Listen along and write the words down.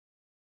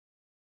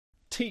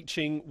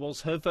Teaching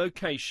was her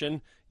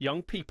vocation,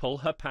 young people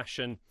her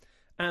passion.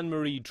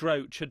 Marie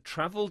Drozdz had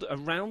travelled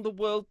around the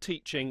world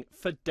teaching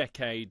for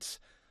decades.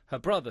 Her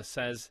brother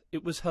says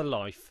it was her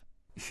life.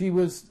 She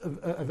was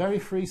a very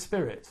free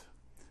spirit.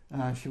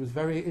 She was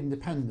very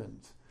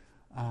independent,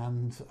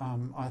 and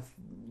I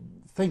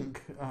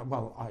think,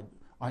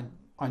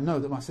 I know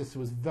that my sister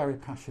was very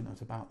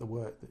passionate about the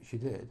work that she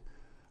did.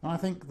 And I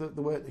think that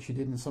the work that she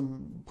did in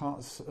some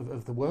parts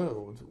of the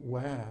world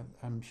where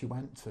she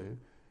went to,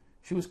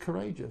 she was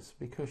courageous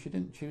because she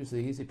didn't choose the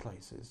easy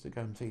places to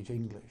go and teach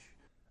English.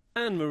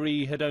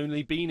 Marie had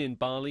only been in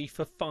Bali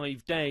for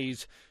 5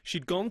 days.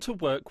 She'd gone to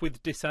work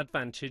with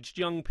disadvantaged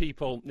young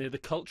people near the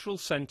cultural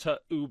centre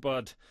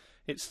Ubud.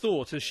 It's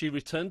thought as she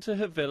returned to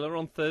her villa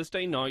on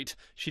Thursday night,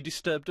 she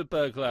disturbed a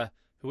burglar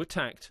who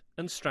attacked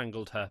and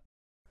strangled her.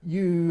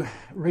 You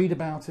read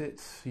about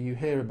it, you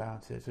hear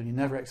about it, and you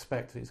never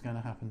expect it's going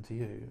to happen to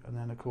you. And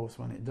then, of course,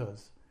 when it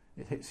does,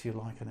 it hits you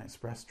like an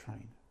express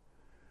train.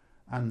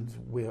 And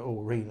we're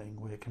all reeling,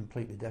 we're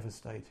completely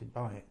devastated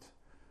by it.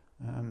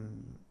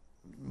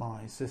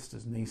 My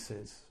sister's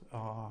nieces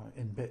are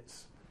in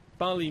bits.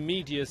 Bali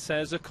media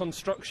says a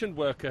construction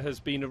worker has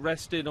been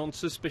arrested on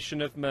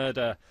suspicion of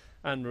murder.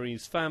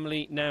 Marie's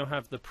family now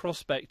have the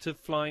prospect of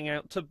flying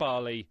out to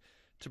Bali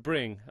to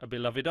bring a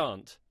beloved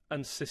aunt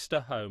and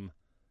sister home.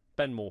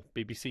 Ben Moore,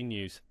 BBC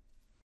News.